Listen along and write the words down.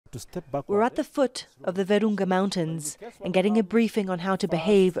We're at the foot of the Virunga Mountains and getting a briefing on how to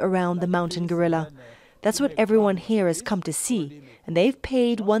behave around the mountain gorilla. That's what everyone here has come to see, and they've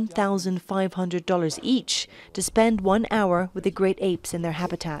paid $1,500 each to spend 1 hour with the great apes in their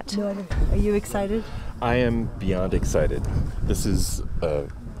habitat. Are you excited? I am beyond excited. This is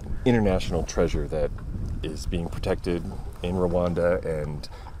an international treasure that is being protected in Rwanda, and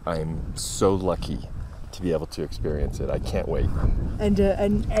I'm so lucky to be able to experience it. I can't wait. And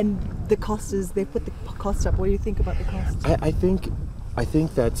the cost is, they put the cost up. What do you think about the cost? I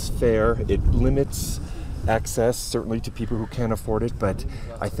think that's fair. It limits access, certainly to people who can't afford it, but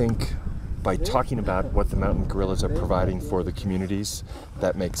I think by talking about what the mountain gorillas are providing for the communities,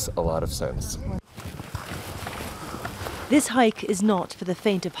 that makes a lot of sense. This hike is not for the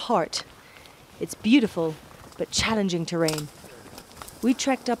faint of heart. It's beautiful, but challenging terrain. We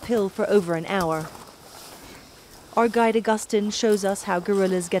trekked uphill for over an hour. Our guide Augustin shows us how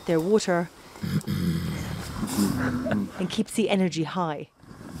gorillas get their water and keeps the energy high.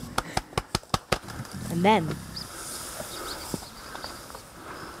 And then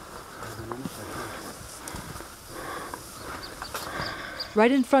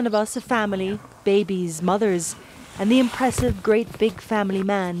right in front of us, a family, babies, mothers, and the impressive great big family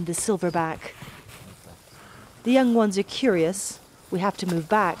man, the silverback. The young ones are curious. We have to move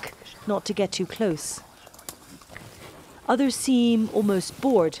back, not to get too close. Others seem almost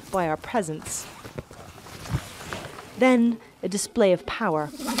bored by our presence. Then a display of power.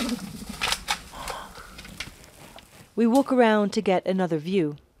 We walk around to get another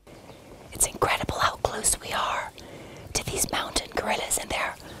view. It's incredible how close we are to these mountain gorillas, and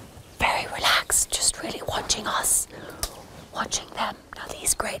they're very relaxed, just really watching us, watching them. Now,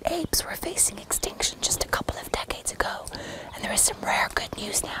 these great apes were facing extinction just a couple of decades ago, and there is some rare good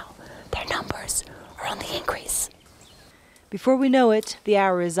news now. Their numbers are on the increase. Before we know it, the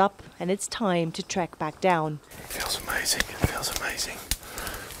hour is up and it's time to trek back down. It feels amazing. It feels amazing.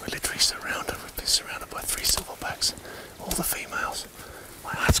 We're literally surrounded. We've been surrounded by 3 silverbacks, all the females.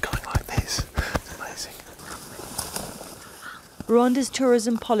 My heart's going like this. It's amazing. Rwanda's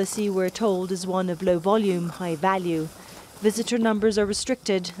tourism policy, we're told, is one of low volume, high value. Visitor numbers are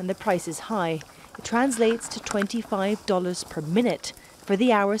restricted and the price is high. It translates to $25 per minute for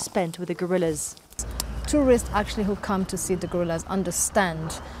the hour spent with the gorillas. Tourists actually who come to see the gorillas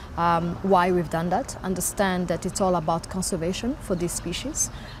understand why we've done that, understand that it's all about conservation for these species.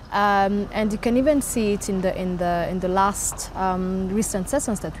 And you can even see it in the last recent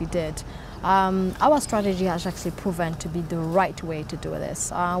sessions that we did. Our strategy has actually proven to be the right way to do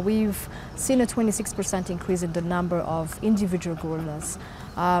this. We've seen a 26% increase in the number of individual gorillas.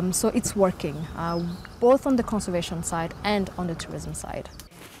 So it's working, both on the conservation side and on the tourism side.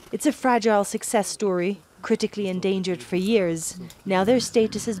 It's a fragile success story, critically endangered for years. Now their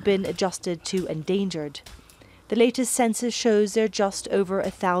status has been adjusted to endangered. The latest census shows there are just over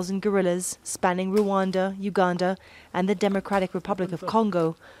 1,000 gorillas spanning Rwanda, Uganda, and the Democratic Republic of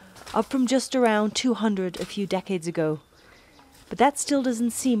Congo, up from just around 200 a few decades ago. But that still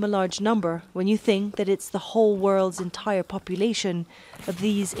doesn't seem a large number when you think that it's the whole world's entire population of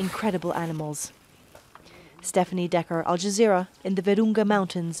these incredible animals. Stefanie, Dekker, Al Jazeera, in the Virunga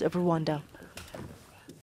Mountains of Rwanda.